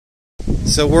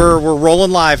So we're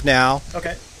rolling live now.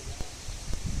 Okay.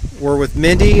 We're with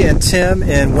Mindy and Tim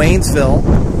in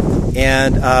Waynesville,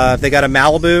 and they got a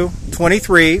Malibu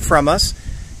 23 from us.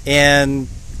 And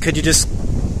could you just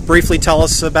briefly tell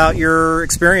us about your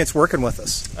experience working with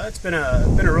us? It's been a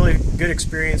really good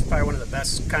experience. Probably one of the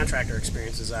best contractor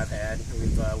experiences I've had.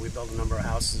 We've built a number of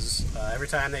houses. Every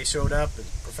time they showed up,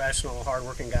 professional,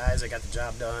 hard-working guys. They got the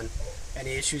job done.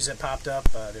 Any issues that popped up,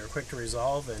 they were quick to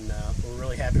resolve, and we're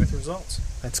really happy with the results.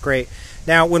 That's great.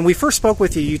 Now, when we first spoke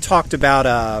with you, you talked about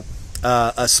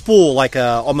a spool, like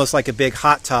almost like a big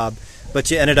hot tub,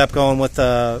 but you ended up going with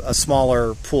a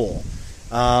smaller pool.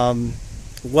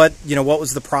 What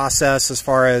was the process as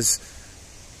far as,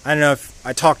 I don't know if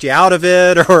I talked you out of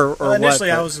it or well, initially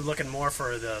what? I was looking more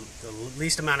for the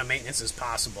least amount of maintenance as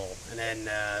possible, and then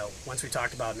once we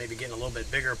talked about maybe getting a little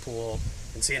bit bigger pool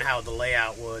and seeing how the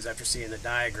layout was after seeing the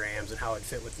diagrams and how it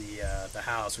fit with the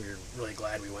house, we were really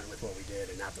glad we went with what we did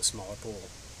and not the smaller pool.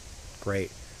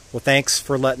 Great. Well, thanks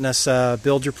for letting us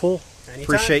build your pool. Anytime.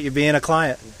 Appreciate you being a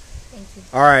client. Thank you.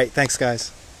 All right. Thanks,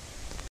 guys.